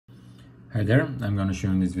Hi there, I'm going to show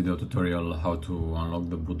you in this video tutorial how to unlock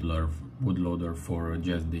the bootloader for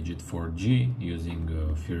Just Digit 4G using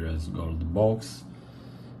FuriouSGOLD box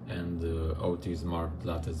and OT Smart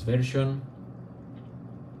latest version.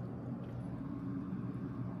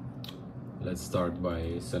 Let's start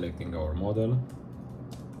by selecting our model,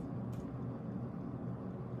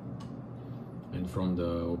 and from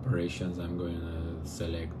the operations I'm going to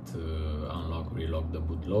select unlock relock the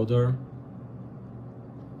bootloader.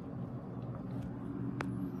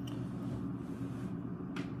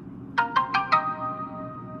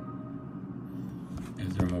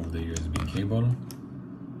 Let's remove the USB cable.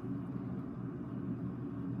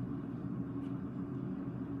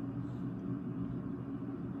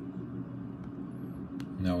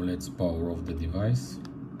 Now let's power off the device.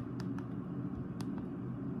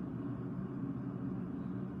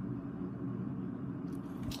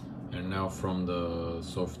 And now from the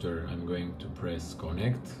software I'm going to press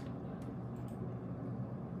connect.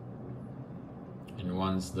 And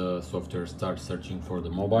once the software starts searching for the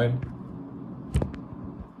mobile,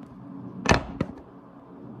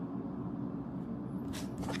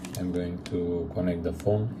 I'm going to connect the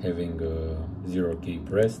phone having 0 key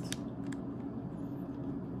pressed.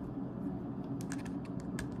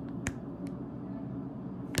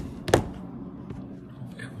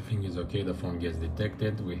 Everything is okay, the phone gets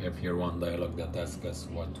detected. We have here one dialog that asks us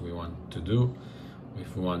what we want to do.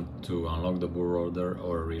 If we want to unlock the bootloader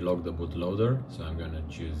or relock the bootloader, so I'm going to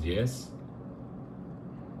choose yes.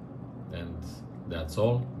 And that's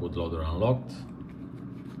all, bootloader unlocked.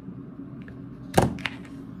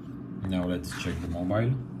 Now let's check the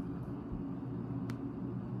mobile.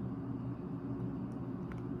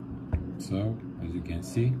 So, as you can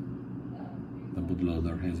see, the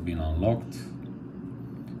bootloader has been unlocked.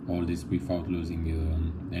 All this without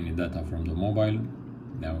losing any data from the mobile.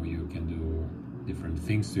 Now you can do different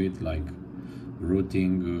things to it, like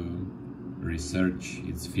routing, research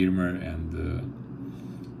its firmware, and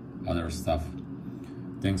other stuff.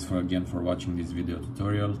 Thanks again for watching this video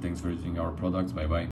tutorial. Thanks for using our products. Bye bye.